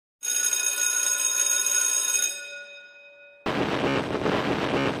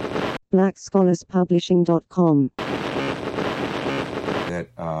blackscholarspublishing.com. That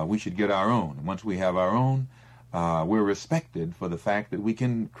we should get our own. And once we have our own, we're respected for the fact that we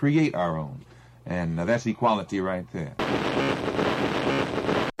can create our own. And that's equality right there.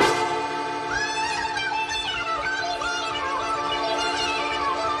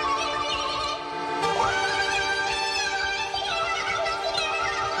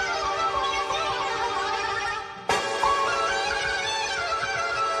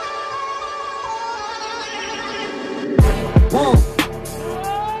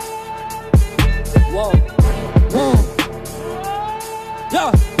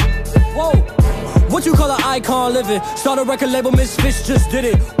 What you call an icon living? Start a record label, Misfits just did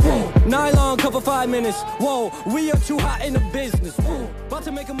it. Whoa. Nylon cover 5 minutes. Whoa, we are too hot in the business. Whoa. About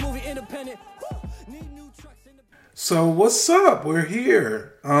to make a movie independent. Need new tracks in the... So what's up? We're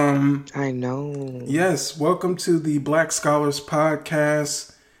here. I know. Yes, welcome to the Black Scholars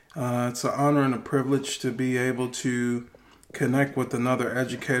Podcast. It's an honor and a privilege to be able to connect with another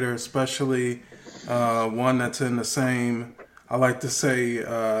educator, especially one that's in the same, I like to say,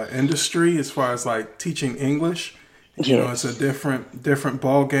 industry as far as like teaching English. You know, it's a different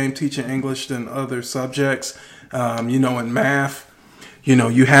ball game teaching English than other subjects. In math,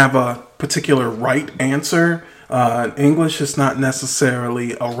 you have a particular right answer. English is not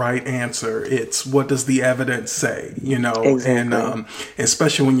necessarily a right answer. It's what does the evidence say, Exactly. And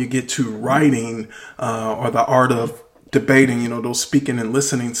especially when you get to writing or the art of debating, those speaking and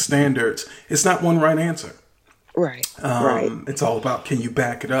listening standards, it's not one right answer. Right. It's all about, can you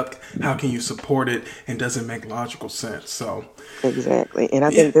back it up? How can you support it? And does it make logical sense? So exactly. And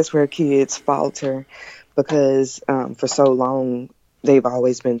I think that's where kids falter because for so long, they've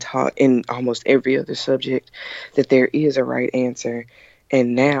always been taught in almost every other subject that there is a right answer.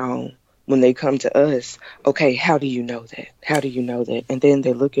 And now when they come to us, okay, how do you know that? How do you know that? And then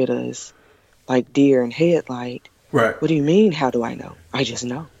they look at us like deer in headlight. Right. What do you mean? How do I know? I just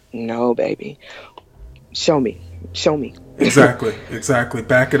know. No, baby. Show me. Exactly.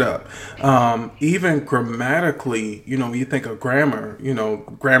 Back it up. Even grammatically, you think of grammar,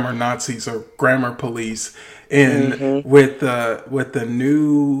 grammar Nazis or grammar police. And with the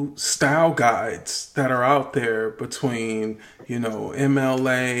new style guides that are out there between,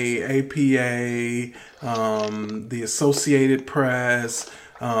 MLA, APA, the Associated Press,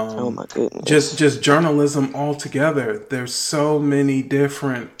 oh my goodness. just journalism altogether. There's so many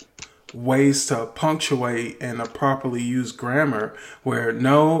different ways to punctuate and to properly use grammar where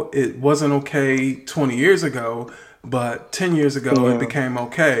no, it wasn't okay 20 years ago, but 10 years ago it became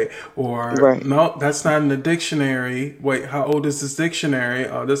okay. Or no, that's not in the dictionary. Wait, how old is this dictionary?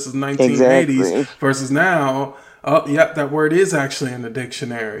 Oh, this is 1980s versus now. Oh, yep, that word is actually in the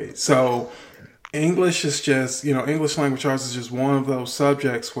dictionary. So English is just, English language arts is just one of those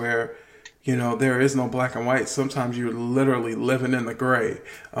subjects where there is no black and white. Sometimes you're literally living in the gray.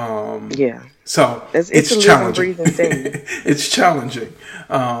 So it's a challenging. Living, breathing thing. It's challenging.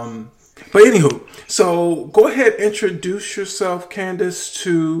 But anywho, so go ahead, introduce yourself, Candous,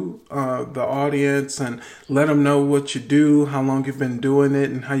 to the audience and let them know what you do, how long you've been doing it,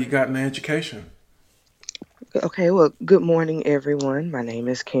 and how you got into education. Okay, well, good morning, everyone. My name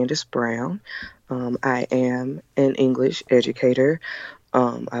is Candous Brown. I am an English educator.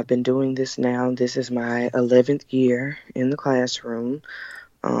 I've been doing this now. This is my 11th year in the classroom.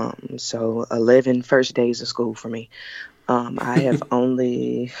 So 11 first days of school for me. I have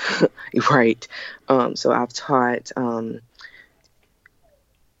only, right. So I've taught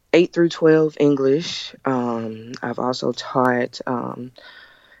 8 through 12 English. I've also taught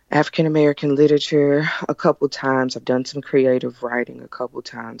African American literature a couple times. I've done some creative writing a couple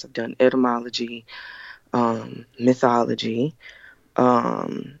times. I've done etymology, mythology.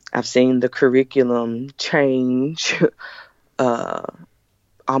 I've seen the curriculum change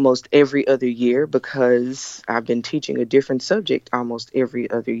almost every other year because I've been teaching a different subject almost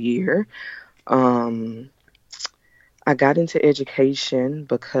every other year. I got into education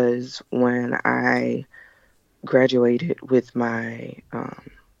because when I graduated with my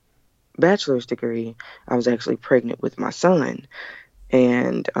bachelor's degree, I was actually pregnant with my son.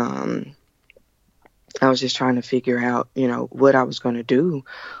 And I was just trying to figure out, what I was going to do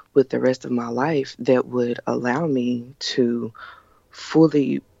with the rest of my life that would allow me to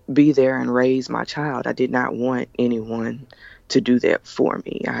fully be there and raise my child. I did not want anyone to do that for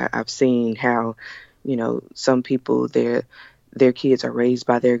me. I've seen how, some people, their kids are raised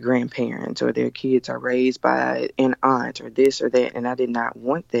by their grandparents or their kids are raised by an aunt or this or that, and I did not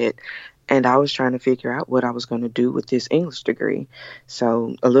want that. And I was trying to figure out what I was going to do with this English degree.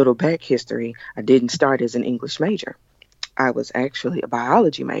 So a little back history, I didn't start as an English major. I was actually a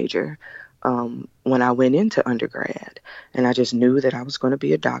biology major when I went into undergrad. And I just knew that I was going to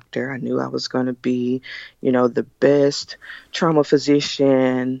be a doctor. I knew I was going to be, the best trauma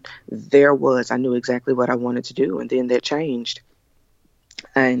physician there was. I knew exactly what I wanted to do. And then that changed.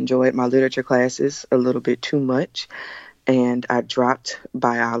 I enjoyed my literature classes a little bit too much, and I dropped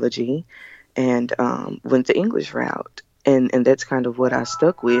biology and went the English route. And that's kind of what I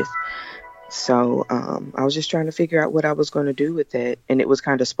stuck with. So I was just trying to figure out what I was going to do with that. And it was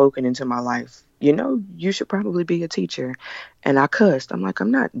kind of spoken into my life. You should probably be a teacher. And I cussed. I'm like,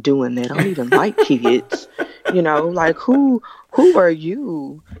 I'm not doing that. I don't even like kids. Like who are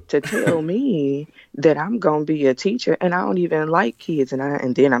you to tell me that I'm going to be a teacher and I don't even like kids?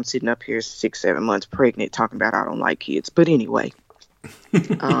 And then I'm sitting up here 6-7 months pregnant talking about I don't like kids. But anyway,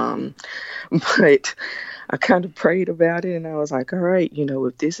 but I kind of prayed about it and I was like, all right,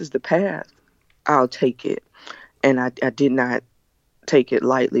 if this is the path, I'll take it. And I did not take it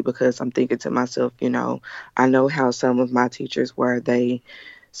lightly because I'm thinking to myself, I know how some of my teachers were.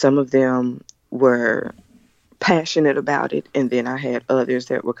 Some of them were passionate about it, and then I had others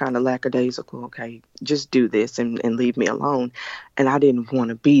that were kind of lackadaisical. Okay, just do this and leave me alone. And I didn't want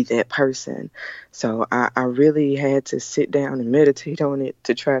to be that person. So I really had to sit down and meditate on it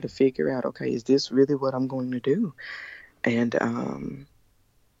to try to figure out, okay, is this really what I'm going to do? And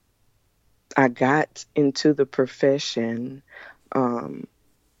I got into the profession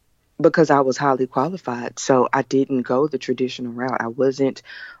because I was highly qualified. So I didn't go the traditional route. I wasn't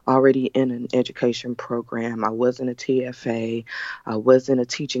already in an education program. I wasn't a TFA. I wasn't a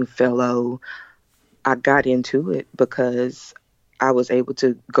teaching fellow. I got into it because I was able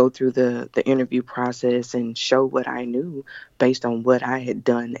to go through the interview process and show what I knew based on what I had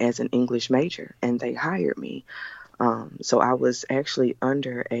done as an English major, and they hired me. So I was actually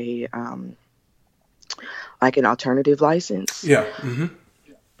under a like an alternative license. Yeah. Mm-hmm.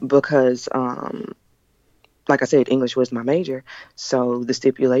 Because, like I said, English was my major. So the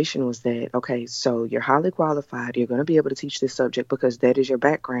stipulation was that, okay, so you're highly qualified. You're going to be able to teach this subject because that is your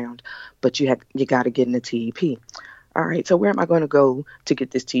background, but you got to get in a TEP. All right, so where am I going to go to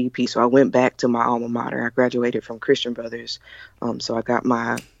get this TEP? So I went back to my alma mater. I graduated from Christian Brothers. So I got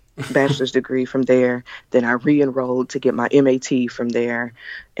my bachelor's degree from there. Then I re-enrolled to get my MAT from there.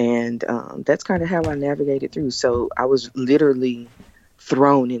 And that's kind of how I navigated through. So I was literally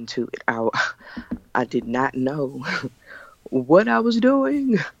thrown into it. I did not know what I was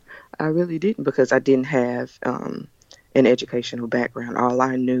doing. I really didn't, because I didn't have an educational background. All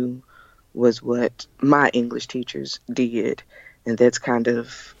I knew was what my English teachers did, and that's kind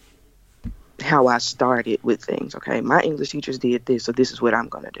of how I started with things. Okay, my English teachers did this, so this is what I'm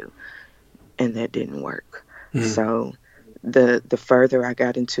going to do, and that didn't work. So the further I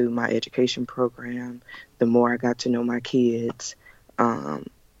got into my education program, the more I got to know my kids,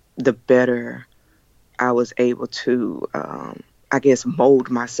 the better I was able to, I guess,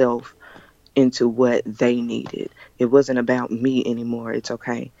 mold myself into what they needed. It wasn't about me anymore. It's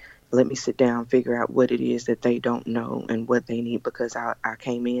okay. Let me sit down, figure out what it is that they don't know and what they need, because I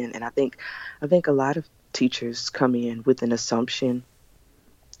came in, and I think a lot of teachers come in with an assumption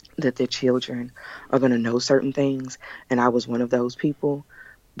that their children are going to know certain things. And I was one of those people,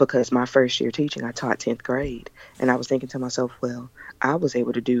 because my first year teaching, I taught 10th grade. And I was thinking to myself, well, I was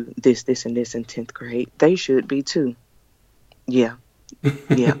able to do this, and this in 10th grade. They should be too. Yeah.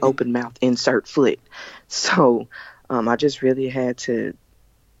 Yeah. Open mouth, insert foot. So I just really had to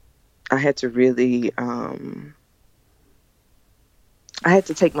really, I had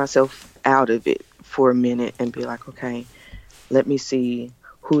to take myself out of it for a minute and be like, okay, let me see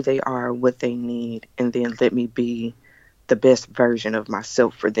who they are, what they need, and then let me be the best version of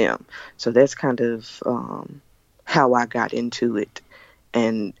myself for them. So that's kind of how I got into it.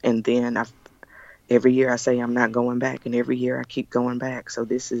 And then every year I say I'm not going back, and every year I keep going back. So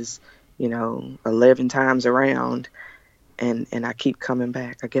this is, 11 times around, and I keep coming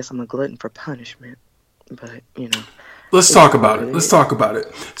back. I guess I'm a glutton for punishment, but Let's talk about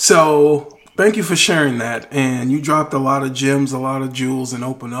it. So thank you for sharing that. And you dropped a lot of gems, a lot of jewels, and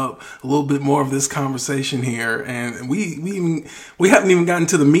opened up a little bit more of this conversation here. And we haven't even gotten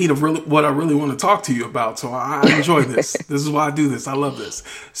to the meat of what I really want to talk to you about. So I enjoy this. This is why I do this. I love this.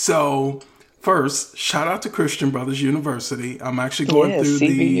 So first, shout out to Christian Brothers University. I'm actually going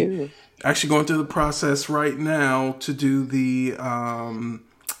through the process right now to do the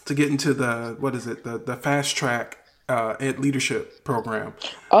to get into the fast track ed leadership program.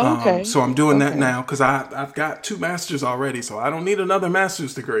 Okay. So I'm doing that now because I've got 2 masters already, so I don't need another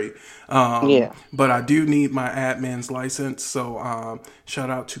master's degree. But I do need my admin's license. So shout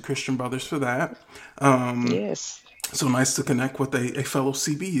out to Christian Brothers for that. Yes. So nice to connect with a fellow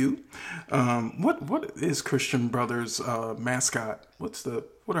CBU. What is Christian Brothers mascot?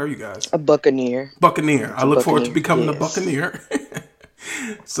 What are you guys? A buccaneer. Buccaneer. It's I a look forward to buccaneer. becoming a Yes. Buccaneer.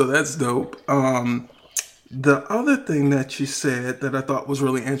 So that's dope. The other thing that you said that I thought was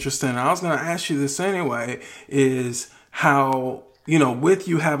really interesting, and I was going to ask you this anyway, is how, with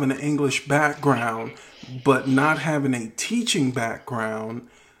you having an English background, but not having a teaching background,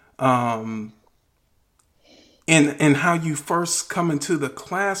 and how you first come into the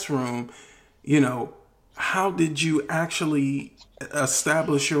classroom, how did you actually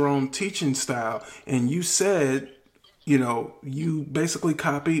establish your own teaching style? And you said, you basically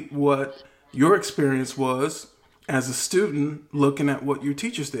copied what your experience was as a student looking at what your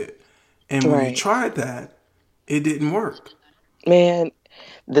teachers did. And when you Right. tried that, it didn't work. Man,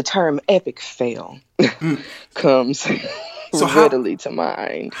 the term epic fail comes So how readily to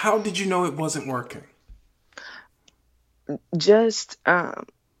mind. how did you know it wasn't working? Just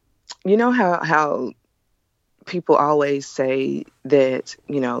you know how people always say that,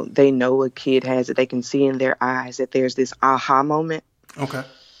 they know a kid has it, they can see in their eyes that there's this aha moment. Okay,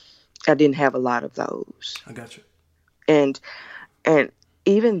 I didn't have a lot of those. I got you. And and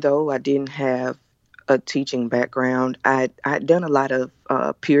even though I didn't have a teaching background, I'd done a lot of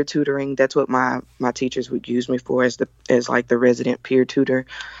peer tutoring. That's what my teachers would use me for, as like the resident peer tutor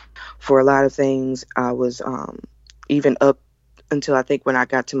for a lot of things. I was even up until I think when I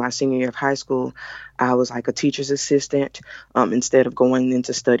got to my senior year of high school, I was like a teacher's assistant, instead of going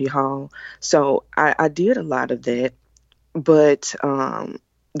into study hall. So I did a lot of that, but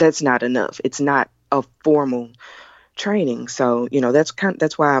that's not enough. It's not a formal training. So,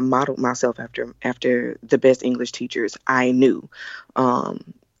 that's why I modeled myself after the best English teachers I knew.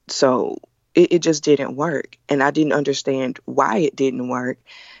 Um, so it just didn't work, and I didn't understand why it didn't work.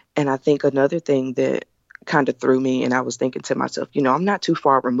 And I think another thing that kind of threw me, and I was thinking to myself, I'm not too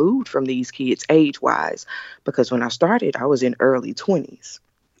far removed from these kids age wise, because when I started, I was in early 20s.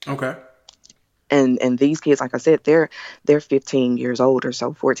 Okay, And these kids, like I said, they're 15 years old or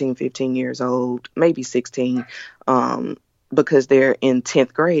so, 14, 15 years old, maybe 16, because they're in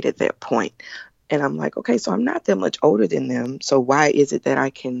 10th grade at that point. And I'm like, okay, so I'm not that much older than them. So why is it that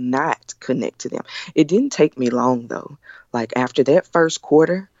I cannot connect to them? It didn't take me long though. Like after that first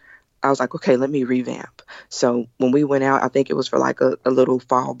quarter, I was like, okay, let me revamp. So when we went out, I think it was for like a little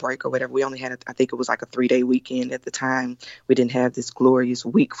fall break or whatever. We only had, I think it was like a 3-day weekend at the time. We didn't have this glorious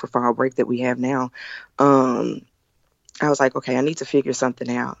week for fall break that we have now. Um, I was like, okay, I need to figure something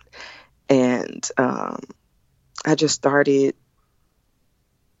out. And I just started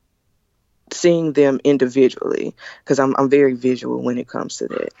seeing them individually, because I'm very visual when it comes to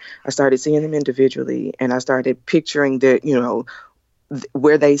that. I started seeing them individually, and I started picturing that,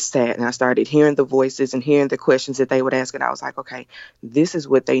 where they sat, and I started hearing the voices and hearing the questions that they would ask, and I was like, okay, this is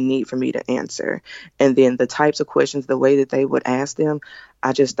what they need for me to answer. And then the types of questions, the way that they would ask them,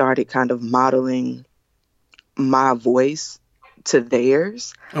 I just started kind of modeling my voice to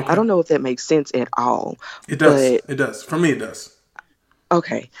theirs. I okay. don't know if that makes sense at all, It does. but It does. For me, it does.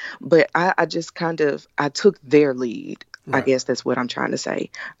 okay. But I just kind of, I took their lead. I Right. guess that's what I'm trying to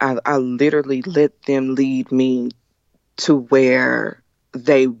say. I literally let them lead me to where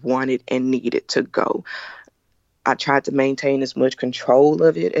they wanted and needed to go. I tried to maintain as much control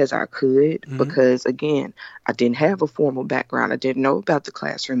of it as I could, Hmm. because again, I didn't have a formal background. I didn't know about the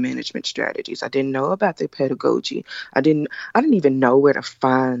classroom management strategies. I didn't know about the pedagogy. I didn't even know where to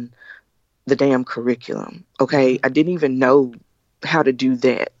find the damn curriculum. Okay. Hmm. I didn't even know how to do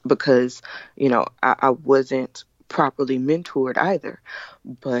that, because, I wasn't properly mentored either.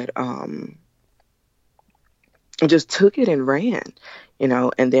 But I just took it and ran,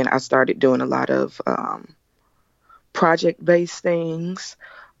 and then I started doing a lot of project based things,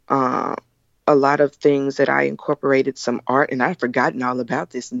 uh, a lot of things that I incorporated some art, and I've forgotten all about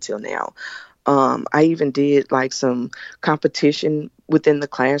this until now. I even did like some competition within the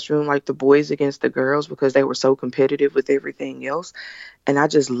classroom, like the boys against the girls, because they were so competitive with everything else. And I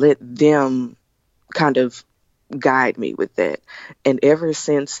just let them kind of guide me with that. And ever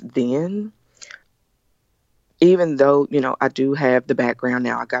since then, even though, I do have the background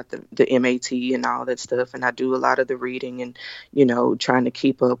now, I got the MAT and all that stuff, and I do a lot of the reading and, trying to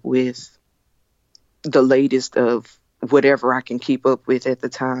keep up with the latest of whatever I can keep up with at the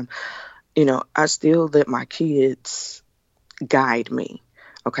time. I still let my kids guide me.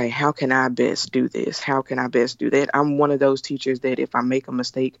 Okay, how can I best do this? How can I best do that? I'm one of those teachers that if I make a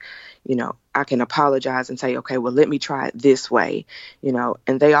mistake, I can apologize and say, okay, well, let me try it this way,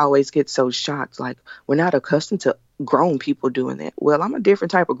 and they always get so shocked. Like, we're not accustomed to grown people doing that. Well, I'm a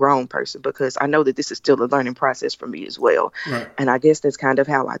different type of grown person because I know that this is still a learning process for me as well. Right. And I guess that's kind of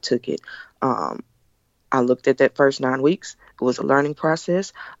how I took it. Um, I looked at that first 9 weeks. It was a learning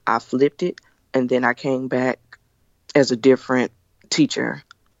process. I flipped it, and then I came back as a different teacher,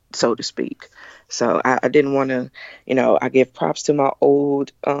 so to speak. So I didn't want to, I give props to my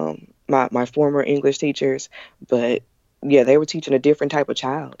old, my former English teachers, but yeah, they were teaching a different type of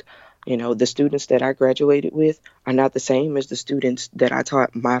child. The students that I graduated with are not the same as the students that I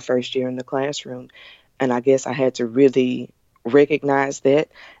taught my first year in the classroom. And I guess I had to really recognize that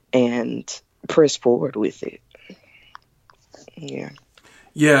and press forward with it. Yeah.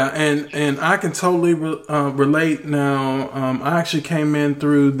 Yeah, and I can totally relate now. I actually came in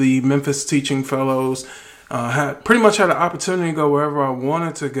through the Memphis Teaching Fellows. Pretty much had an opportunity to go wherever I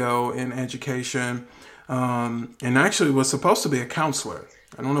wanted to go in education, and actually was supposed to be a counselor.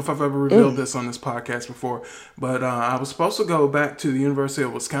 I don't know if I've ever revealed this on this podcast before, but I was supposed to go back to the University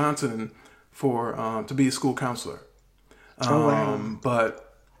of Wisconsin to be a school counselor. Oh, wow. But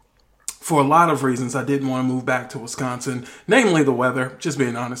for a lot of reasons, I didn't want to move back to Wisconsin. Namely the weather. Just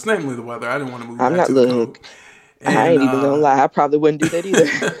being honest. Namely the weather. I didn't want to move back to the cold. And, I ain't even gonna lie. I probably wouldn't do that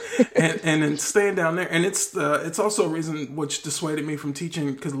either. and then staying down there, and it's also a reason which dissuaded me from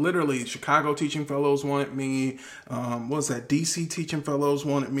teaching, because literally Chicago Teaching Fellows wanted me. What was that? DC Teaching Fellows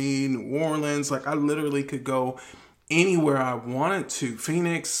wanted me. New Orleans. Like I literally could go anywhere I wanted to.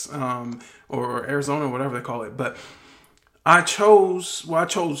 Phoenix, or Arizona, whatever they call it. But I chose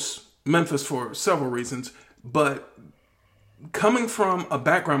Memphis for several reasons, but coming from a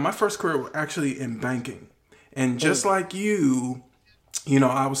background, my first career was actually in banking. And just like you,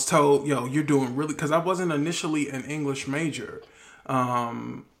 I was told, you're doing really, because I wasn't initially an English major.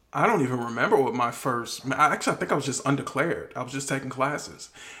 I don't even remember what I think I was just undeclared. I was just taking classes.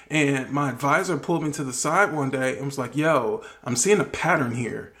 And my advisor pulled me to the side one day and was like, I'm seeing a pattern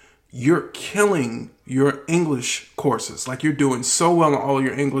here. You're killing your English courses. Like you're doing so well on all of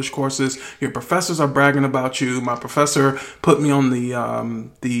your English courses. Your professors are bragging about you. My professor put me on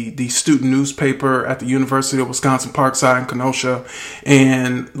the student newspaper at the University of Wisconsin Parkside in Kenosha.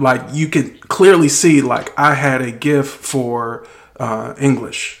 And like you could clearly see like I had a gift for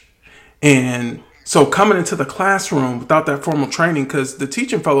English. And so coming into the classroom without that formal training, because the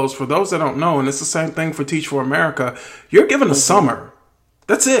teaching fellows, for those that don't know, and it's the same thing for Teach for America, you're given a summer.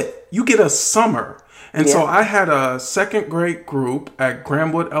 That's it. You get a summer. And so I had a second grade group at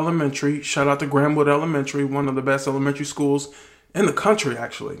Grandwood Elementary. Shout out to Grandwood Elementary, one of the best elementary schools in the country,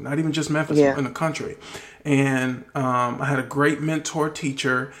 actually. Not even just Memphis, in the country. And I had a great mentor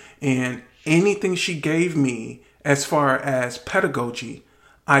teacher. And anything she gave me as far as pedagogy,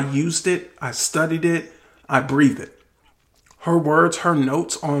 I used it, I studied it, I breathed it. Her words, her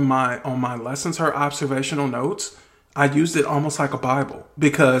notes on my lessons, her observational notes, I used it almost like a Bible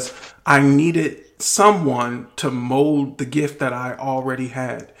because I needed someone to mold the gift that I already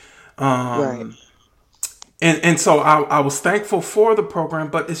had. Right. And so I was thankful for the program,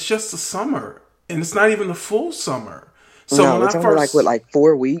 but it's just a summer and it's not even the full summer. So no, when it's I only first, like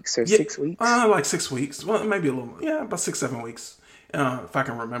 4 weeks or 6 weeks? Like 6 weeks. Well, maybe a little, about 6-7 weeks, if I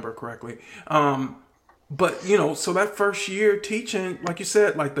can remember correctly. But, so that first year teaching, like you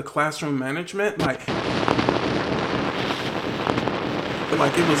said, like the classroom management, like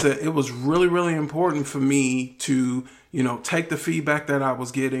it was really, really important for me to, take the feedback that I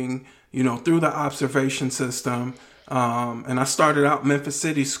was getting, through the observation system. And I started out Memphis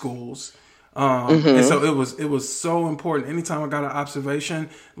City schools. And so it was so important. Anytime I got an observation,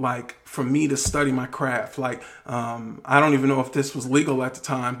 like for me to study my craft, like, I don't even know if this was legal at the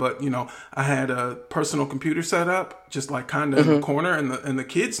time, but I had a personal computer set up just like kind of in the corner and the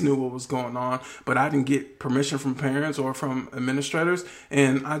kids knew what was going on, but I didn't get permission from parents or from administrators.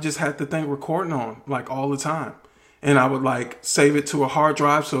 And I just had the thing recording on like all the time. And I would like save it to a hard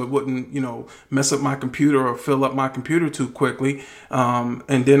drive so it wouldn't, mess up my computer or fill up my computer too quickly.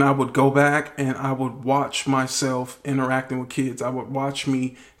 And then I would go back and I would watch myself interacting with kids. I would watch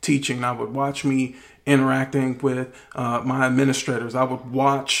me teaching. I would watch me interacting with my administrators. I would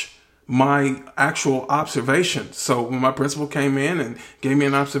watch my actual observations. So when my principal came in and gave me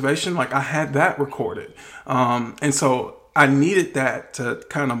an observation, like I had that recorded. And so I needed that to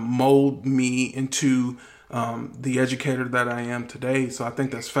kind of mold me into the educator that I am today. So I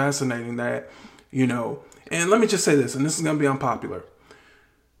think that's fascinating that, and let me just say this, and this is going to be unpopular.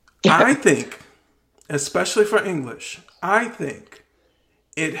 I think, especially for English, I think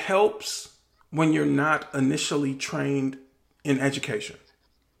it helps when you're not initially trained in education.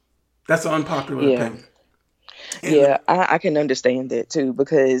 That's an unpopular opinion. And I can understand that too,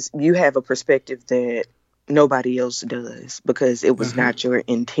 because you have a perspective that nobody else does because it was not your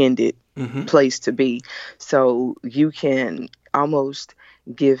intended place to be. So you can almost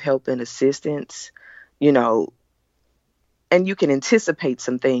give help and assistance, you know, and you can anticipate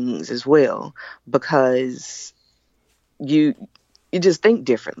some things as well because you just think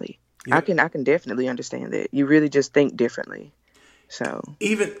differently. Yep. I can definitely understand that. You really just think differently. So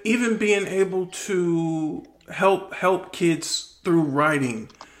even being able to help kids through writing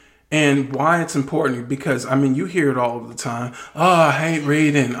and why it's important, because I mean you hear it all the time. Oh, I hate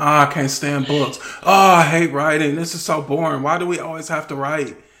reading. Oh, I can't stand books. Oh, I hate writing. This is so boring. Why do we always have to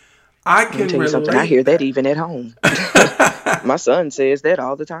write? I can tell you something. I hear that even at home. My son says that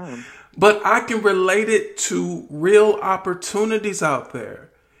all the time. But I can relate it to real opportunities out there.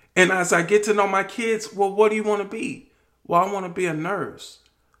 And as I get to know my kids, well, what do you want to be? Well, I want to be a nurse.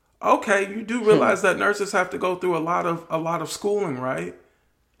 Okay, you do realize that nurses have to go through a lot of schooling, right?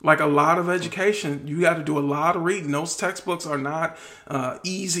 Like a lot of education. You got to do a lot of reading. Those textbooks are not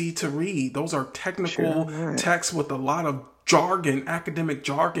easy to read. Those are technical texts with a lot of jargon, academic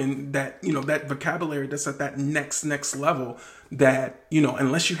jargon, that, you know, that vocabulary that's at that next level that, you know,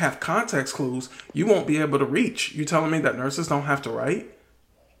 unless you have context clues, you won't be able to reach. You telling me that nurses don't have to write?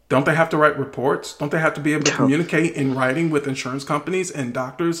 Don't they have to write reports? Don't they have to be able to communicate in writing with insurance companies and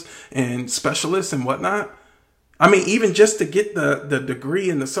doctors and specialists and whatnot? I mean, even just to get the degree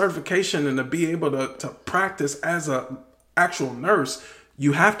and the certification and to be able to practice as a actual nurse,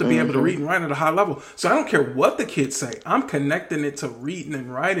 you have to be able to read and write at a high level. So I don't care what the kids say. I'm connecting it to reading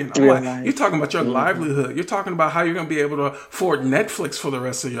and writing. I'm like, you're talking about your livelihood. You're talking about how you're going to be able to afford Netflix for the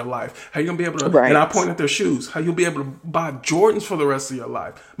rest of your life. How you're going to be able to, and I point at their shoes, how you'll be able to buy Jordans for the rest of your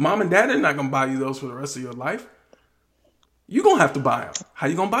life. Mom and dad are not going to buy you those for the rest of your life. You're going to have to buy them. How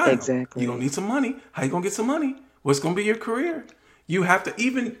you going to buy them? Exactly. You're going to need some money. How you going to get some money? What's going to be your career? You have to,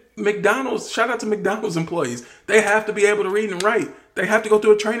 even McDonald's, shout out to McDonald's employees. They have to be able to read and write. They have to go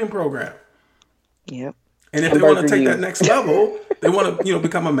through a training program. Yep. And if they want to take that next level, they want to, you know,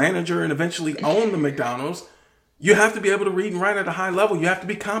 become a manager and eventually own the McDonald's, you have to be able to read and write at a high level. You have to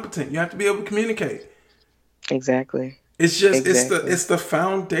be competent. You have to be able to communicate. Exactly. It's just it's the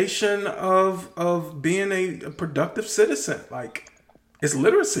foundation of being a productive citizen. Like, it's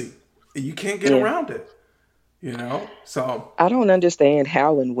literacy. You can't get around it. You know? So I don't understand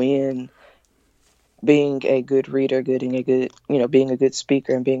how and when being a good reader, being a good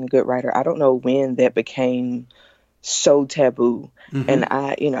speaker and being a good writer, I don't know when that became so taboo. And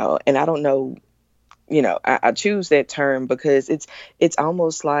I don't know, I choose that term because it's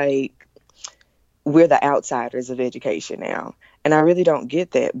almost like we're the outsiders of education now. And I really don't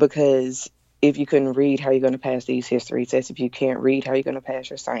get that, because if you couldn't read, how are you going to pass these history tests? If you can't read, how are you going to pass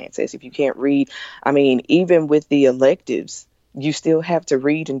your science tests? If you can't read, I mean, even with the electives, you still have to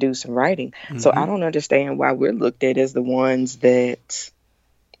read and do some writing. So I don't understand why we're looked at as the ones that,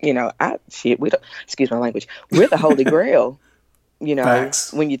 we don't, excuse my language, we're the Holy Grail.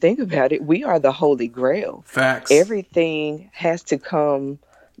 Facts. When you think about it, we are the Holy Grail. Facts. Everything has to come,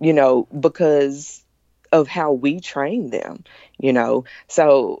 because of how we train them,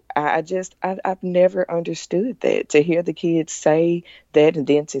 So I've never understood that. To hear the kids say that, and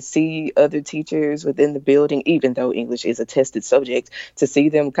then to see other teachers within the building, even though English is a tested subject, to see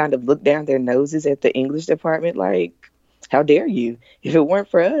them kind of look down their noses at the English department like, how dare you? If it weren't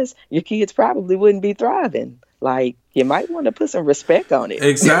for us, your kids probably wouldn't be thriving. Like, you might want to put some respect on it.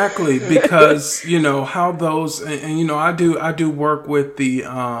 Exactly, because how those and I do work with the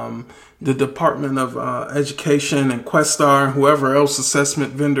Department of Education and Questar and whoever else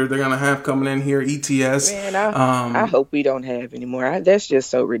assessment vendor they're gonna have coming in here, ETS. Man, I hope we don't have anymore. That's just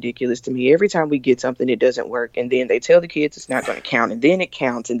so ridiculous to me. Every time we get something, it doesn't work, and then they tell the kids it's not going to count, and then it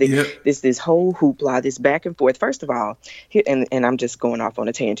counts, and then this whole hoopla, this back and forth. First of all, and I'm just going off on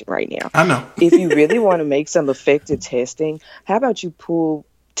a tangent right now. I know. If you really want to make some effective testing, how about you pull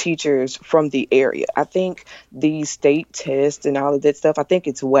teachers from the area? I think these state tests and all of that stuff, I think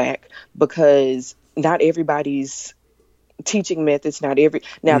it's whack, because not everybody's teaching methods,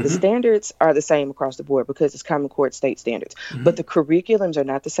 the standards are the same across the board because it's Common Core state standards, but the curriculums are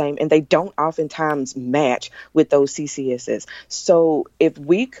not the same, and they don't oftentimes match with those CCSS. So if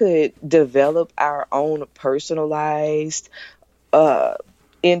we could develop our own personalized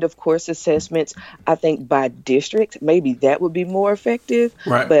end of course assessments, I think by district, maybe that would be more effective.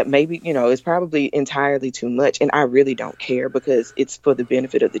 Right. But maybe, it's probably entirely too much. And I really don't care because it's for the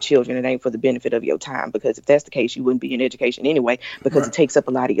benefit of the children. It ain't for the benefit of your time. Because if that's the case, you wouldn't be in education anyway, because Right. it takes up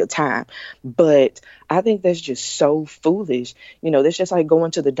a lot of your time. But I think that's just so foolish. That's just like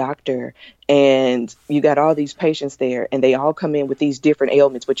going to the doctor and you got all these patients there and they all come in with these different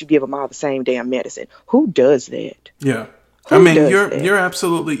ailments, but you give them all the same damn medicine. Who does that? Yeah. I Who mean, does you're that? you're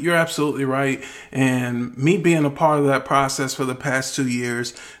absolutely right. And me being a part of that process for the past 2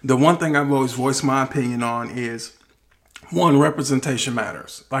 years, the one thing I've always voiced my opinion on is, one, representation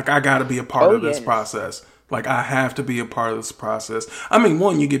matters. Like, I got to be a part Oh, of this yes. process. Like, I have to be a part of this process. I mean,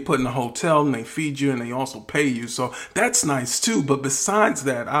 one, you get put in a hotel and they feed you and they also pay you. So that's nice too. But besides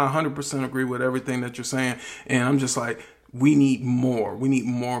that, I 100% agree with everything that you're saying. And I'm just like, we need more. We need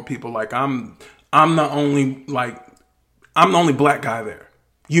more people. Like, I'm the only, like, I'm the only black guy there,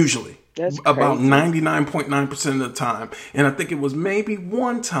 usually. That's About crazy. 99.9% of the time. And I think it was maybe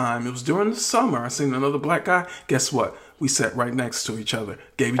one time, it was during the summer, I seen another black guy. Guess what? We sat right next to each other,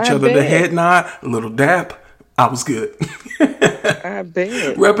 gave each I other the bet. head nod, a little dap. I was good. I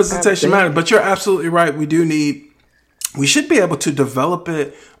bet. I Representation matters. bet. But you're absolutely right. We should be able to develop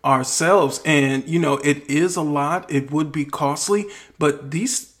it ourselves. And, it is a lot. It would be costly. But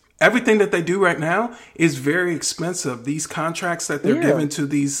everything that they do right now is very expensive. These contracts that they're Yeah. giving to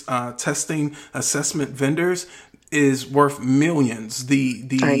these testing assessment vendors is worth millions.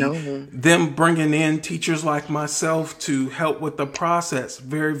 I know. Them bringing in teachers like myself to help with the process,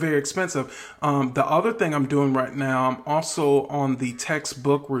 very, very expensive. The other thing I'm doing right now, I'm also on the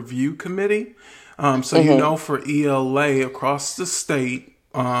textbook review committee. So, Hmm. for ELA across the state,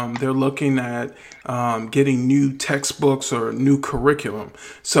 they're looking at getting new textbooks or new curriculum.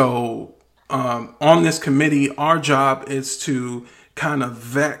 So, on this committee, our job is to kind of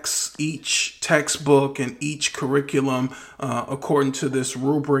vex each textbook and each curriculum according to this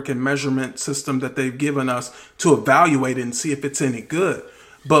rubric and measurement system that they've given us to evaluate it and see if it's any good.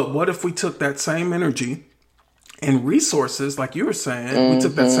 But what if we took that same energy and resources, like you were saying, we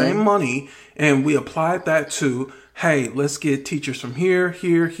took that same Hmm. money and we applied that to, hey, let's get teachers from here,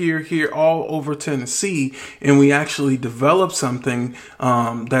 here, here, here, all over Tennessee, and we actually develop something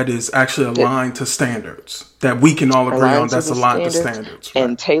that is actually That aligned to standards that we can all agree on. aligned to That's the aligned to standards standards, right?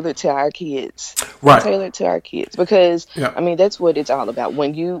 and tailored to our kids. And Right. tailored to our kids. Because Yeah. I mean that's what it's all about.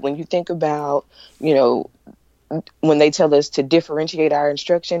 When you think about, you know, when they tell us to differentiate our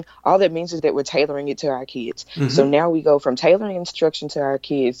instruction, all that means is that we're tailoring it to our kids. So Mm-hmm. now we go from tailoring instruction to our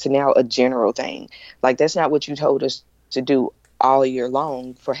kids to now a general thing. Like that's not what you told us to do all year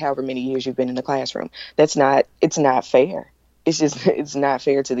long for however many years you've been in the classroom. It's not fair. It's just, it's not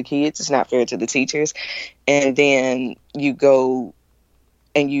fair to the kids. It's not fair to the teachers. And then you go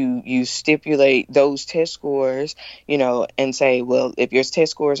and you stipulate those test scores, and say, well, if your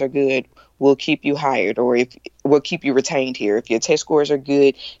test scores are good, we'll keep you hired, or if we'll keep you retained here. If your test scores are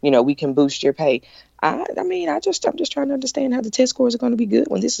good, we can boost your pay. I mean, I'm just trying to understand how the test scores are going to be good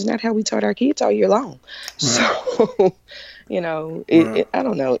when this is not how we taught our kids all year long. So, Right. Right. I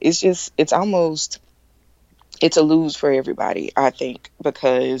don't know. It's a lose for everybody, I think,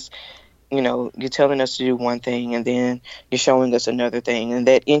 because you're telling us to do one thing and then you're showing us another thing. And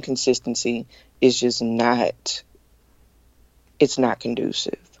that inconsistency is just it's not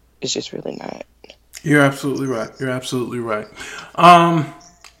conducive. It's just really not. You're absolutely right. You're absolutely right. Um,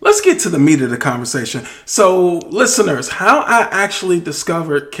 let's get to the meat of the conversation. So, listeners, how I actually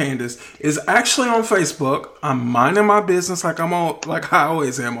discovered Candous is actually on Facebook. I'm minding my business like I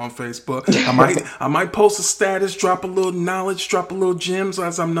always am on Facebook. I might post a status, drop a little knowledge, drop a little gems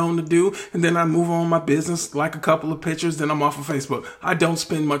as I'm known to do, and then I move on my business, like a couple of pictures, then I'm off of Facebook. I don't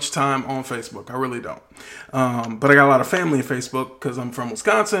spend much time on Facebook. I really don't. But I got a lot of family in Facebook because I'm from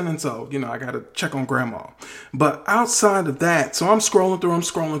Wisconsin, and so I got to check on grandma. But outside of that, so I'm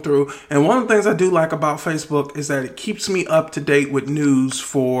scrolling through, and one of the things I do like about Facebook is that it keeps me up to date with news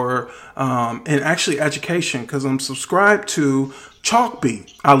for and actually education because I'm subscribed to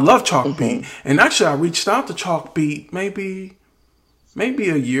Chalkbeat. I love Hmm. Chalkbeat, and actually I reached out to Chalkbeat maybe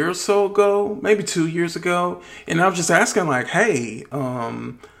a year or so ago, maybe 2 years ago, and I was just asking like, hey,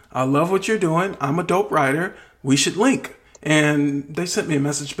 I love what you're doing. I'm a dope writer. We should link. And they sent me a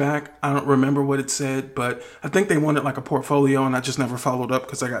message back. I don't remember what it said, but I think they wanted like a portfolio, and I just never followed up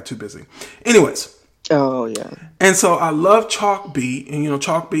because I got too busy. Anyways, Oh, yeah. and so I love Chalkbeat, and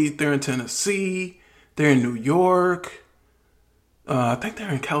Chalkbeat, they're in Tennessee, they're in New York, I think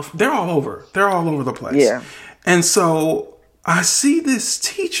they're in California. They're all over. They're all over the place. Yeah. And so I see this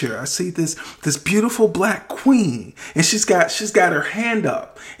teacher. I see this beautiful black queen, and she's got her hand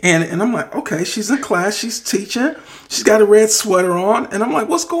up, and I'm like, okay, she's in class, she's teaching, she's got a red sweater on, and I'm like,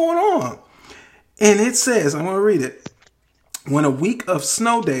 what's going on? And it says, I'm gonna read it. When a week of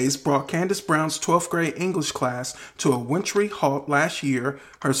snow days brought Candace Brown's 12th grade English class to a wintry halt last year,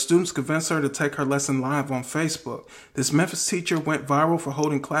 her students convinced her to take her lesson live on Facebook. This Memphis teacher went viral for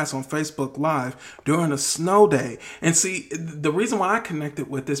holding class on Facebook Live during a snow day. And see, the reason why I connected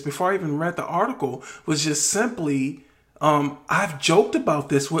with this before I even read the article was just simply I've joked about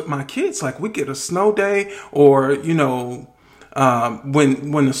this with my kids. Like, we get a snow day, or, when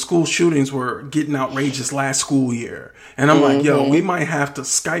the school shootings were getting outrageous last school year. And I'm like, yo, we might have to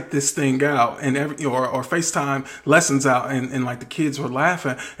Skype this thing out and or FaceTime lessons out. And like, the kids were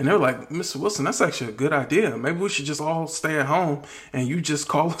laughing, and they were like, Mr. Wilson, that's actually a good idea. Maybe we should just all stay at home and you just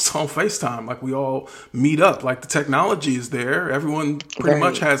call us on FaceTime. Like, we all meet up. Like, the technology is there. Everyone pretty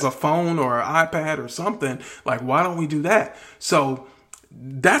much has a phone or an iPad or something. Like, why don't we do that? So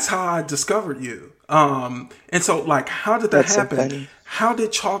that's how I discovered you. And so, like, how did that happen? So how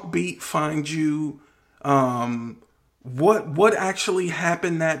did Chalkbeat find you? What actually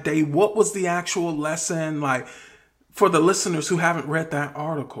happened that day? What was the actual lesson? Like, for the listeners who haven't read that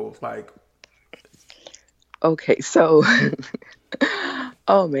article, like. Okay, so,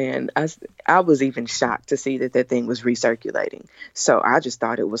 oh man, I was even shocked to see that thing was recirculating. So I just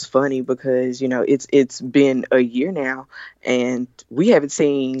thought it was funny because, it's been a year now, and we haven't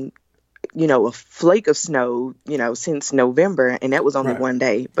seen a flake of snow, since November, and that was only one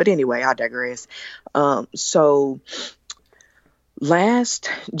day. But anyway, I digress. So last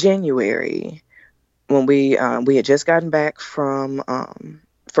January, when we had just gotten back from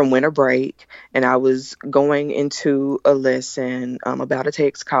winter break, and I was going into a lesson about a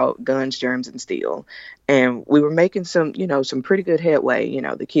text called Guns, Germs, and Steel. And we were making some pretty good headway.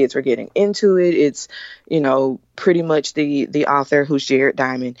 The kids were getting into it. It's, pretty much the author, who's Jared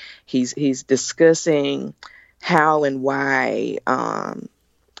Diamond, he's discussing how and why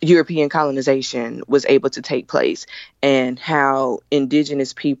European colonization was able to take place, and how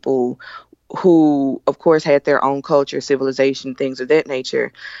indigenous people, who, of course, had their own culture, civilization, things of that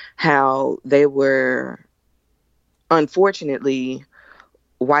nature, how they were unfortunately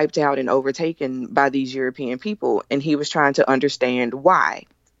wiped out and overtaken by these European people. And he was trying to understand why.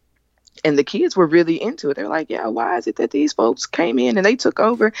 And the kids were really into it. They're like, yeah, why is it that these folks came in and they took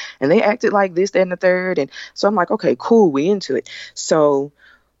over and they acted like this, that, and the third? And so I'm like, okay, cool, we into it. So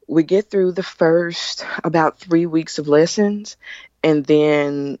we get through the first about 3 weeks of lessons, and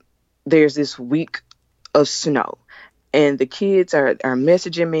then there's this week of snow, and the kids are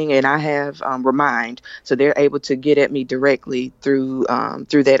messaging me, and I have Remind, so they're able to get at me directly through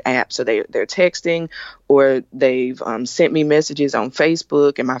that app. So they're texting, or they've sent me messages on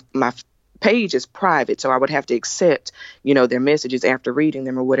Facebook, and my page is private, so I would have to accept their messages after reading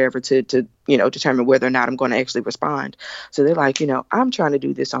them or whatever to determine whether or not I'm going to actually respond. So they're like, I'm trying to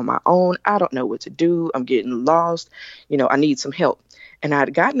do this on my own. I don't know what to do. I'm getting lost. I need some help. And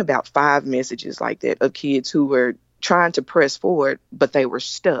I'd gotten about 5 messages like that of kids who were trying to press forward, but they were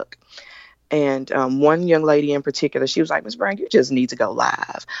stuck. And one young lady in particular, she was like, Ms. Brown, you just need to go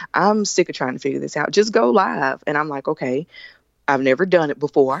live. I'm sick of trying to figure this out. Just go live. And I'm like, okay, I've never done it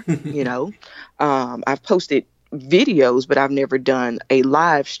before. I've posted videos, but I've never done a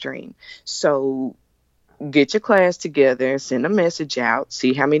live stream. So get your class together, send a message out,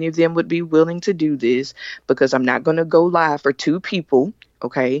 see how many of them would be willing to do this, because I'm not going to go live for 2 people,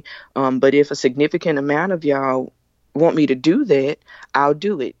 okay? But if a significant amount of y'all want me to do that, I'll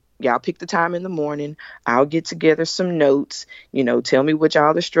do it. Y'all pick the time in the morning. I'll get together some notes, tell me what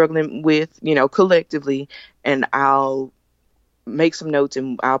y'all are struggling with, collectively, and I'll make some notes,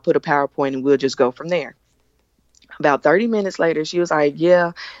 and I'll put a PowerPoint, and we'll just go from there. About 30 minutes later, she was like,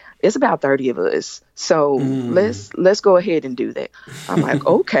 yeah, it's about 30 of us. So let's go ahead and do that. I'm like,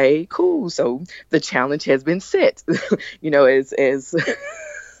 okay, cool. So the challenge has been set,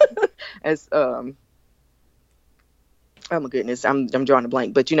 as oh my goodness, I'm drawing a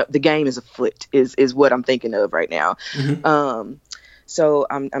blank, but the game is afoot is what I'm thinking of right now. So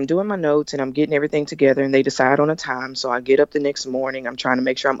I'm doing my notes and I'm getting everything together, and they decide on a time. So I get up the next morning. I'm trying to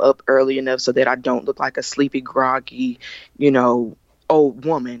make sure I'm up early enough so that I don't look like a sleepy, groggy, old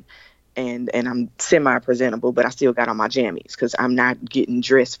woman. And I'm semi-presentable, but I still got on my jammies because I'm not getting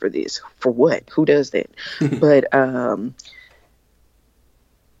dressed for this. For what? Who does that? But I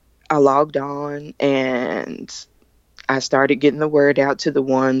logged on and I started getting the word out to the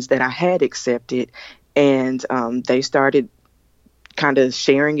ones that I had accepted, and they started kind of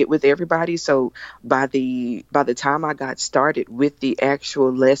sharing it with everybody. So by the time I got started with the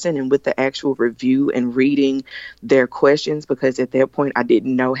actual lesson and with the actual review and reading their questions, because at that point I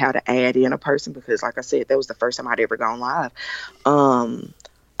didn't know how to add in a person, because like I said, that was the first time I'd ever gone live.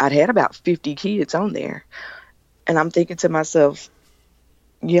 I'd had about 50 kids on there, and I'm thinking to myself,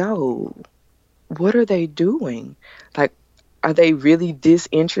 yo, what are they doing? Like, are they really this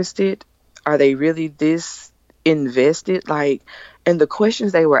interested? Are they really this invested? Like, and the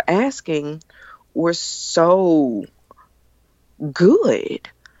questions they were asking were so good.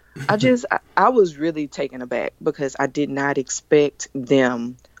 I was really taken aback, because I did not expect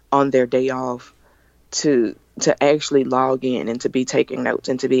them on their day off to actually log in and to be taking notes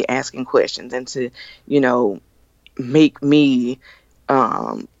and to be asking questions and to, make me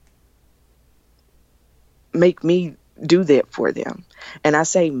make me do that for them. And I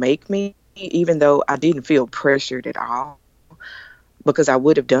say make me, even though I didn't feel pressured at all, because I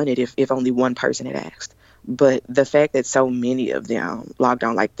would have done it if only one person had asked. But the fact that so many of them logged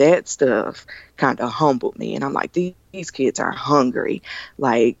on, like, that stuff kind of humbled me. And I'm like, these kids are hungry.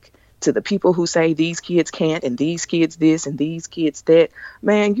 Like, to the people who say these kids can't and these kids this and these kids that,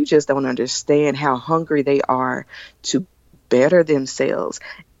 man, you just don't understand how hungry they are to better themselves.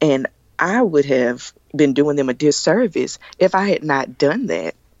 And I would have been doing them a disservice if I had not done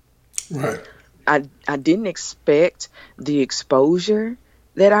that. Right. I didn't expect the exposure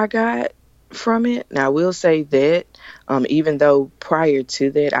that I got from it. Now, I will say that even though prior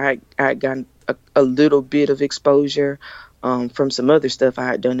to that I got a little bit of exposure from some other stuff I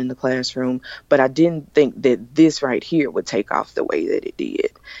had done in the classroom, but I didn't think that this right here would take off the way that it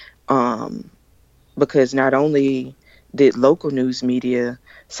did. Because not only did local news media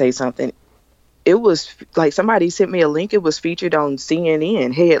say something, it was like somebody sent me a link. It was featured on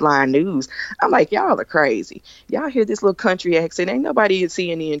CNN headline news. I'm like, y'all are crazy. Y'all hear this little country accent. Ain't nobody at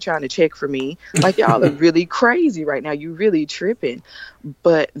CNN trying to check for me. Like, y'all are really crazy right now. You really tripping.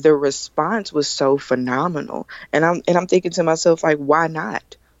 But the response was so phenomenal. And I'm thinking to myself, like, why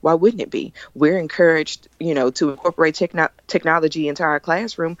not? Why wouldn't it be? We're encouraged, to incorporate technology into our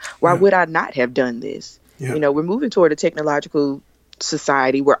classroom. Why would I not have done this? Yeah. We're moving toward a technological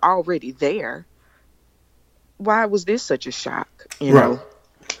society. We're already there. Why was this such a shock? Right.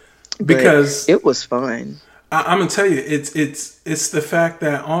 Because it was fun. I'm gonna tell you, it's the fact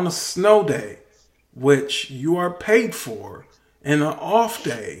that on a snow day, which you are paid for, and an off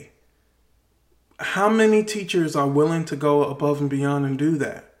day, how many teachers are willing to go above and beyond and do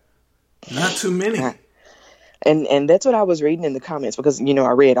that? Not too many. And that's what I was reading in the comments, because, I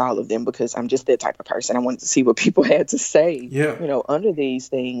read all of them because I'm just that type of person. I wanted to see what people had to say, under these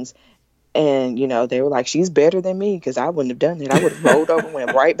things. And, they were like, she's better than me, because I wouldn't have done it. I would have rolled over and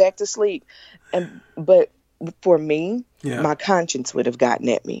went right back to sleep. But for me, my conscience would have gotten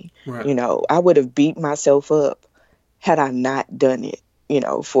at me. Right. I would have beat myself up had I not done it,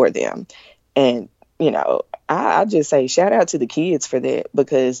 for them. And, I just say shout out to the kids for that,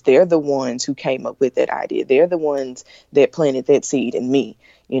 because they're the ones who came up with that idea. They're the ones that planted that seed in me.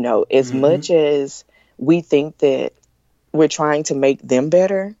 As much as we think that we're trying to make them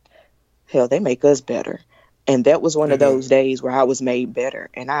better, hell, they make us better. And that was one of those days where I was made better.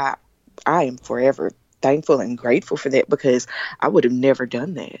 And I am forever thankful and grateful for that, because I would have never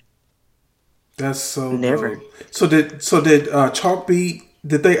done that. That's so never. dope. So did Chalkbeat,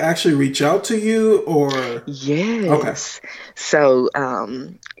 did they actually reach out to you, or? Yes. Okay. So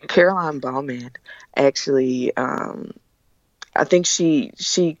Caroline Ballman actually, I think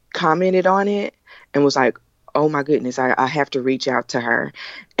she commented on it and was like, oh my goodness, I have to reach out to her.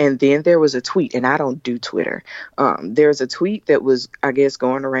 And then there was a tweet, and I don't do Twitter. There's a tweet that was, I guess,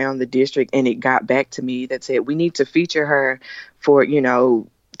 going around the district, and it got back to me that said, we need to feature her for,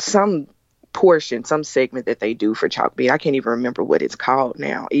 some portion, some segment that they do for Chalkbeat. I can't even remember what it's called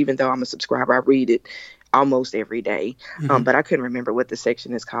now, even though I'm a subscriber. I read it almost every day. But I couldn't remember what the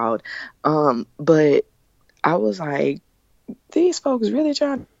section is called. But I was like, these folks really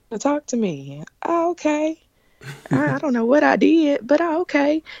trying to talk to me. Oh, okay. I don't know what I did, but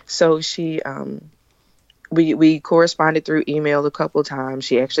okay. So she, we corresponded through email a couple of times.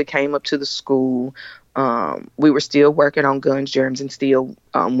 She actually came up to the school. We were still working on Guns, Germs, and Steel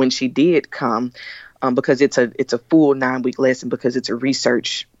when she did come, because it's a full 9-week lesson, because it's a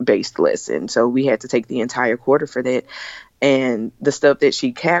research-based lesson. So we had to take the entire quarter for that. And the stuff that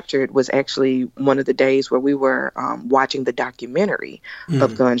she captured was actually one of the days where we were watching the documentary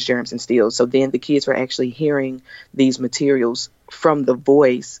of Guns, Germs, and Steel. So then the kids were actually hearing these materials from the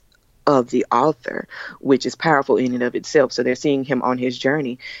voice of the author, which is powerful in and of itself. So they're seeing him on his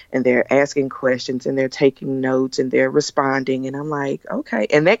journey, and they're asking questions, and they're taking notes, and they're responding. And I'm like, okay.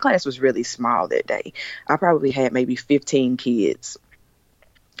 And that class was really small that day. I probably had maybe 15 kids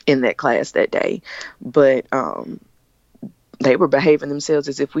in that class that day. But they were behaving themselves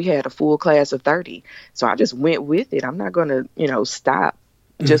as if we had a full class of 30. So I just went with it. I'm not going to, stop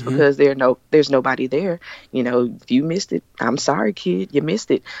just because there's nobody there. If you missed it, I'm sorry, kid, you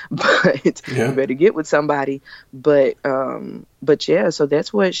missed it, but you better get with somebody. But yeah, so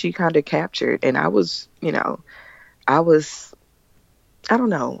that's what she kind of captured. And I don't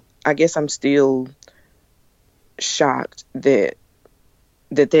know, I guess I'm still shocked that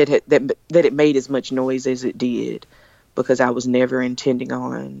it made as much noise as it did, because I was never intending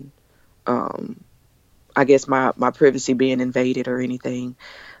on, I guess, my privacy being invaded or anything,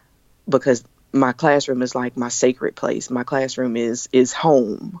 because my classroom is like my sacred place. My classroom is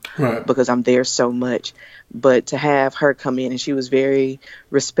home, right, because I'm there so much. But to have her come in, and she was very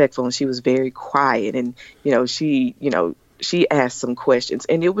respectful, and she was very quiet, and she asked some questions,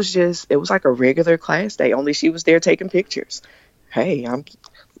 and it was like a regular class day, only she was there taking pictures. Hey,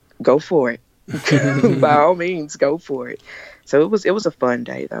 go for it. By all means, go for it. So it was a fun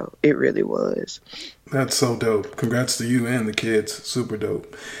day, though. It really was. That's so dope. Congrats to you and the kids. Super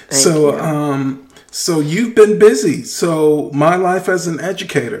dope. Thank you. So you've been busy. So My Life as an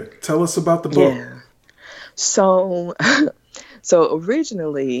Educator. Tell us about the book. Yeah. So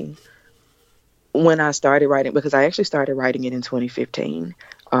originally, when I started writing, because I actually started writing it in 2015,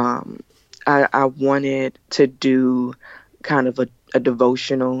 I wanted to do kind of a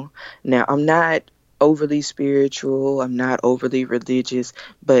devotional. Now, I'm not overly spiritual, I'm not overly religious,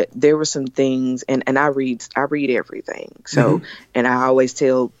 but there were some things, and I read everything. So, and I always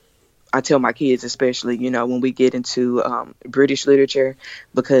tell my kids, especially, when we get into British literature,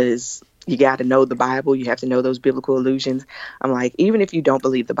 because you got to know the Bible, you have to know those biblical allusions. I'm like, even if you don't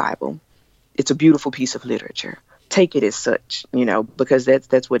believe the Bible, it's a beautiful piece of literature. Take it as such, because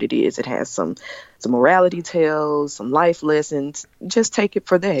that's what it is. It has some morality tales, some life lessons. Just take it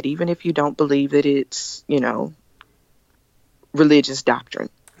for that, even if you don't believe that it's, religious doctrine,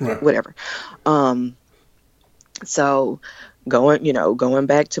 right, whatever. So going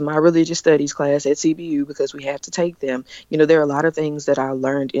back to my religious studies class at CBU, because we have to take them, there are a lot of things that I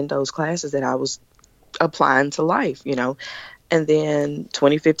learned in those classes that I was applying to life, And then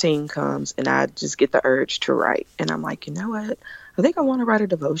 2015 comes, and I just get the urge to write. And I'm like, you know what? I think I want to write a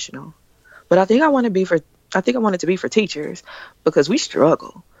devotional. But I think I want it to be for teachers, because we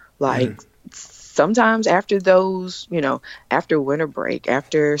struggle. Like, sometimes after those, after winter break,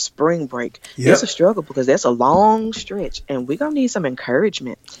 after spring break, it's a struggle, because that's a long stretch, and we're going to need some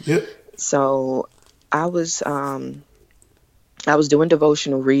encouragement. Yep. So I was doing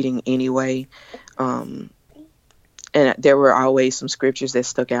devotional reading anyway. And there were always some scriptures that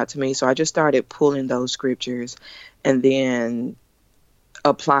stuck out to me. So I just started pulling those scriptures and then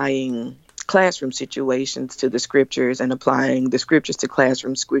applying classroom situations to the scriptures, and applying the scriptures to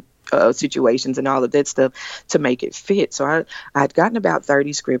classroom situations and all of that stuff to make it fit. So I'd gotten about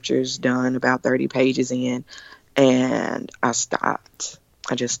 30 scriptures done, about 30 pages in, and I stopped.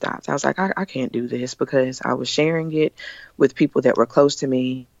 I just stopped. I was like, I can't do this, because I was sharing it with people that were close to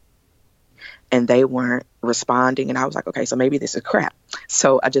me, and they weren't responding. And I was like, okay, so maybe this is crap.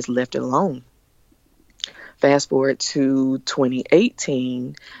 So I just left it alone. Fast forward to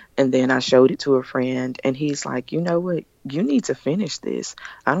 2018, and then I showed it to a friend, and he's like, you know what? You need to finish this.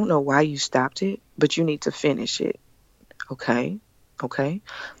 I don't know why you stopped it, but you need to finish it. Okay. Let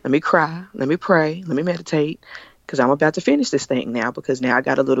me cry. Let me pray. Let me meditate, because I'm about to finish this thing now, because now I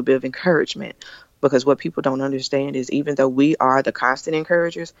got a little bit of encouragement. Because what people don't understand is, even though we are the constant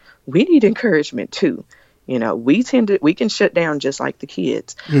encouragers, we need encouragement too. We can shut down just like the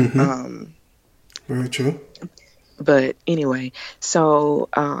kids. Very true. But anyway, so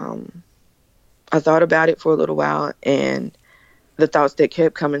I thought about it for a little while, and the thoughts that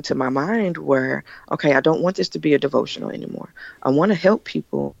kept coming to my mind were, okay, I don't want this to be a devotional anymore. I want to help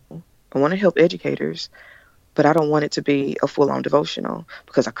people. I want to help educators. But I don't want it to be a full-on devotional,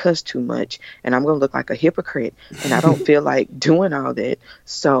 because I cuss too much and I'm going to look like a hypocrite, and I don't feel like doing all that.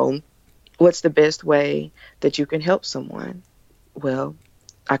 So what's the best way that you can help someone? Well,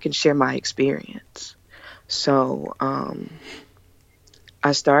 I can share my experience. So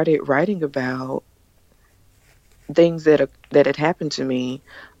I started writing about things that had happened to me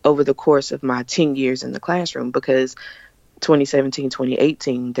over the course of my 10 years in the classroom, because 2017,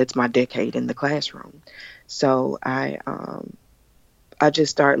 2018, that's my decade in the classroom. So I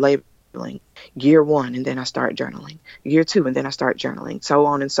just started Year one, and then I start journaling. Year two, and then I start journaling. So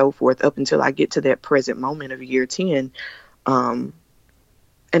on and so forth up until I get to that present moment of year 10. Um,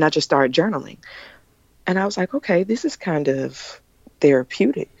 and I just started journaling. And I was like, okay, this is kind of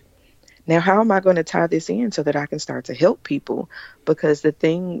therapeutic. Now, how am I going to tie this in so that I can start to help people? Because the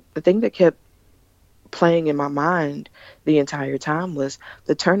thing that kept playing in my mind the entire time was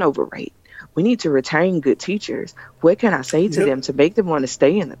the turnover rate. We need to retain good teachers. What can I say to Yep. them to make them want to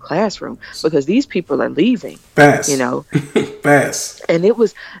stay in the classroom? Because these people are leaving, you Fast. know. Fast. And it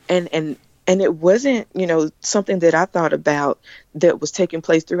was and it wasn't, something that I thought about that was taking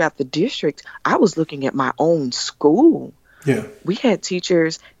place throughout the district. I was looking at my own school. Yeah. We had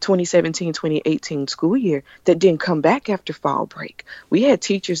teachers 2017, 2018 school year that didn't come back after fall break. We had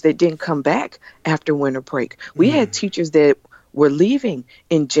teachers that didn't come back after winter break. We had teachers that were leaving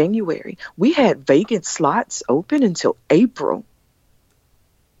in January. We had vacant slots open until April.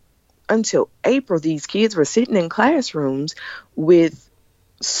 Until April, these kids were sitting in classrooms with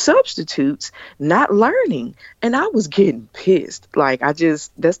substitutes not learning, and I was getting pissed. Like,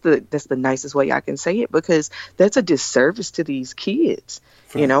 that's the nicest way I can say it, because that's a disservice to these kids.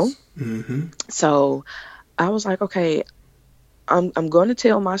 Mm-hmm. So I was like, okay, I'm going to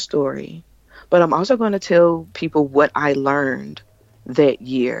tell my story, but I'm also going to tell people what I learned that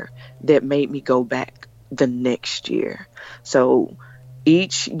year that made me go back the next year. So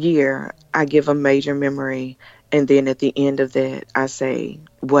each year I give a major memory, and then at the end of that I say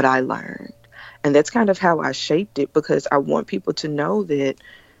what I learned. And that's kind of how I shaped it, because I want people to know that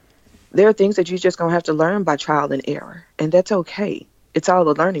there are things that you're just going to have to learn by trial and error, and that's okay. It's all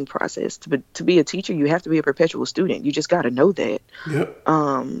a learning process. To be a teacher, you have to be a perpetual student. You just got to know that. Yep.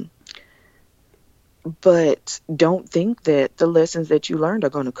 But don't think that the lessons that you learned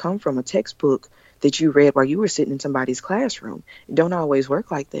are going to come from a textbook that you read while you were sitting in somebody's classroom. It don't always work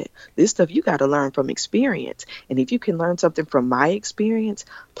like that. This stuff you got to learn from experience. And if you can learn something from my experience,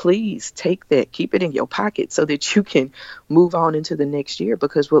 please take that, keep it in your pocket so that you can move on into the next year.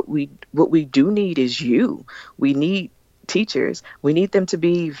 Because what we do need is you. We need teachers. We need them to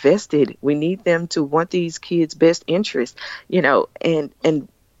be vested. We need them to want these kids' best interest, and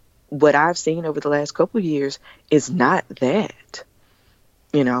what I've seen over the last couple of years is not that.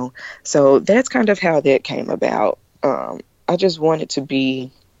 So that's kind of how that came about. I just wanted to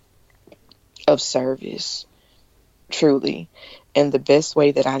be of service, truly. And the best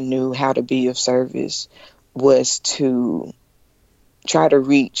way that I knew how to be of service was to try to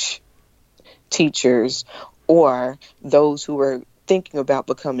reach teachers or those who were thinking about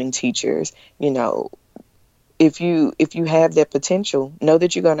becoming teachers. If you have that potential, know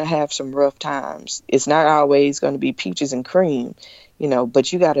that you're going to have some rough times. It's not always going to be peaches and cream,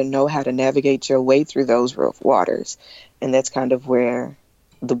 but you got to know how to navigate your way through those rough waters. And that's kind of where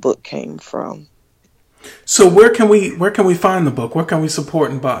the book came from. So where can we find the book? Where can we support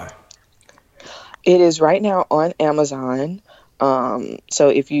and buy? It is right now on Amazon. So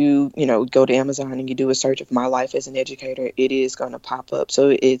if you go to Amazon and you do a search of My Life as an Educator, it is going to pop up. So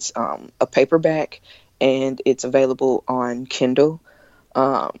it's a paperback, and it's available on Kindle.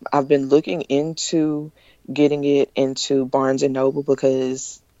 I've been looking into getting it into Barnes and Noble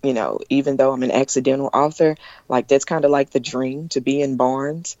because, even though I'm an accidental author, like that's kind of like the dream to be in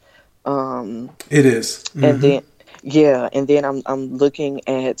Barnes. It is. Mm-hmm. And then I'm looking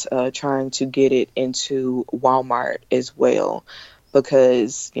at trying to get it into Walmart as well,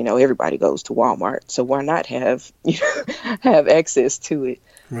 because everybody goes to Walmart, so why not have have access to it?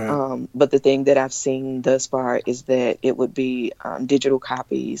 Right. But the thing that I've seen thus far is that it would be digital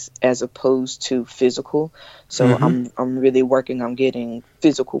copies as opposed to physical. So I'm really working on getting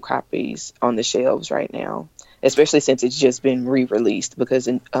physical copies on the shelves right now, especially since it's just been re-released, because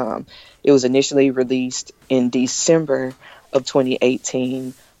it was initially released in December of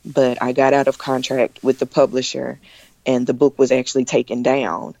 2018, but I got out of contract with the publisher and the book was actually taken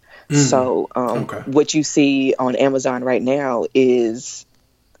down. So what you see on Amazon right now is,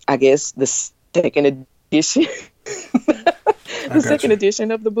 I guess, the second edition. The second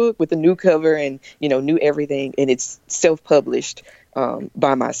edition of the book with the new cover and new everything, and it's self-published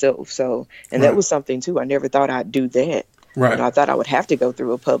by myself. So, and that was something too. I never thought I'd do that. Right. I thought I would have to go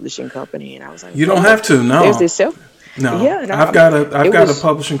through a publishing company, and I was like, you don't have to. No, there's this self. No, yeah, no, I've got a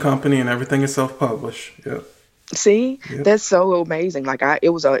publishing company, and everything is self-published. Yep. See, that's so amazing. Like it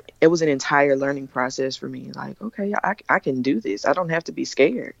was an entire learning process for me. Like, okay, I can do this. I don't have to be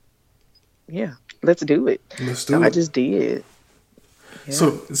scared. Yeah, let's do it. I just did. Yeah.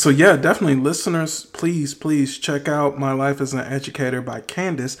 So yeah, definitely, listeners, please check out My Life as an Educator by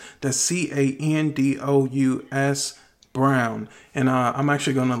Candous. That's Candous. Brown. And I'm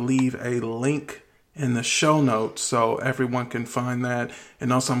actually going to leave a link in the show notes so everyone can find that.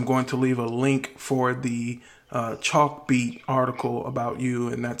 And also I'm going to leave a link for the Chalk Beat article about you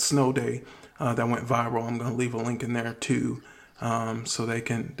and that snow day that went viral. I'm going to leave a link in there too, so they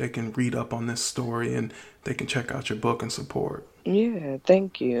can read up on this story and they can check out your book and support. Yeah,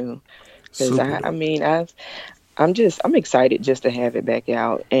 thank you. Because I'm excited just to have it back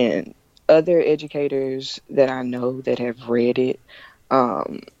out, and other educators that I know that have read it,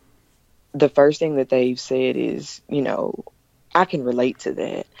 the first thing that they've said is, I can relate to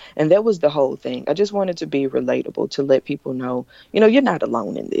that. And that was the whole thing. I just wanted to be relatable, to let people know, you're not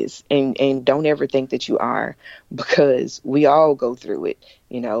alone in this, and don't ever think that you are, because we all go through it.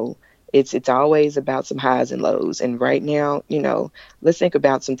 It's always about some highs and lows. And right now, let's think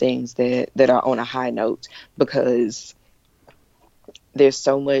about some things that are on a high note, because there's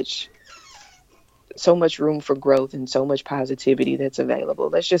so much room for growth and so much positivity that's available.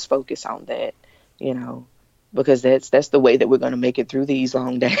 Let's just focus on that, because that's the way that we're going to make it through these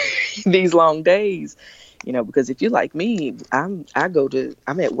long days, because if you're like me, I'm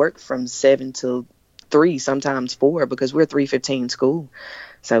at work from 7 till 3, sometimes 4, because we're 3:15 school.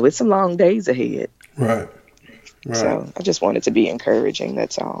 So it's some long days ahead. Right. So I just wanted to be encouraging.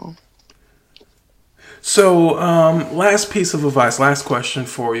 That's all. So, last piece of advice, last question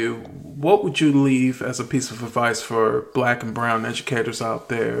for you. What would you leave as a piece of advice for Black and brown educators out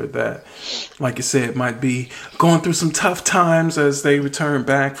there that, like you said, might be going through some tough times as they return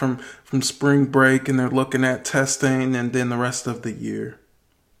back from spring break and they're looking at testing and then the rest of the year?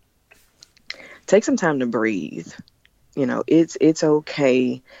 Take some time to breathe. It's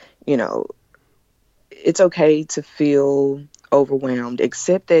okay. It's okay to feel overwhelmed.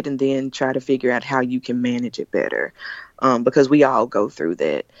 Accept that, and then try to figure out how you can manage it better, because we all go through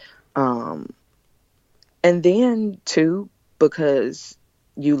that. And then too, because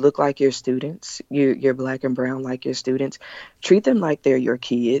you look like your students, you're Black and brown like your students, treat them like they're your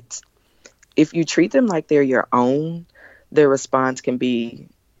kids. If you treat them like they're your own, their response can be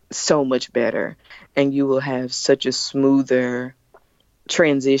so much better, and you will have such a smoother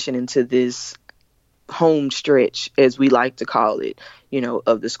transition into this home stretch, as we like to call it,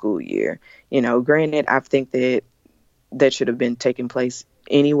 of the school year. Granted, I think that should have been taking place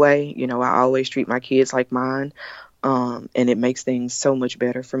anyway. I always treat my kids like mine, and it makes things so much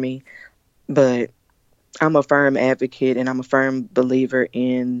better for me. But I'm a firm advocate, and I'm a firm believer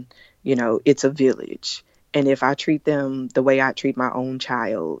in, it's a village. And if I treat them the way I treat my own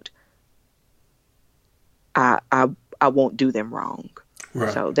child, I won't do them wrong.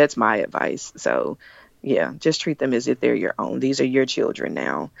 Right. So that's my advice. So yeah, just treat them as if they're your own. These are your children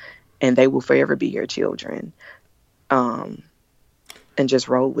now, and they will forever be your children. And just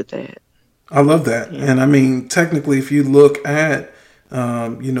roll with that. I love that. Yeah. And I mean, technically, if you look at,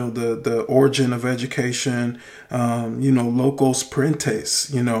 the origin of education, locos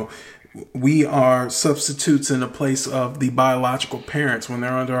parentes, we are substitutes in the place of the biological parents. When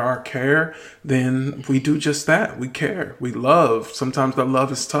they're under our care, then we do just that. We care. We love. Sometimes that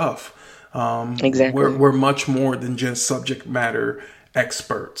love is tough. Exactly. We're much more than just subject matter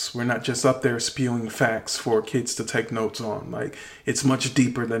experts. We're not just up there spewing facts for kids to take notes on. Like, it's much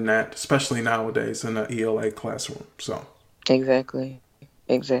deeper than that, especially nowadays in an ELA classroom. So Exactly.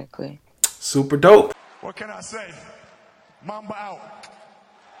 Super dope. What can I say? Mamba out.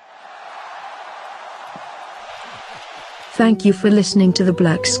 Thank you for listening to the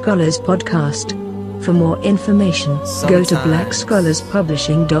Black Scholars Podcast. For more information, go to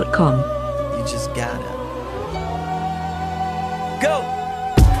blackscholarspublishing.com. You just gotta go.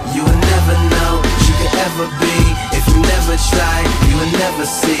 You will never know what you could ever be. If you never try, you will never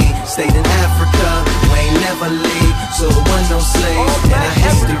see. Stayed in Africa, we ain't never leave. So it was no slaves, and I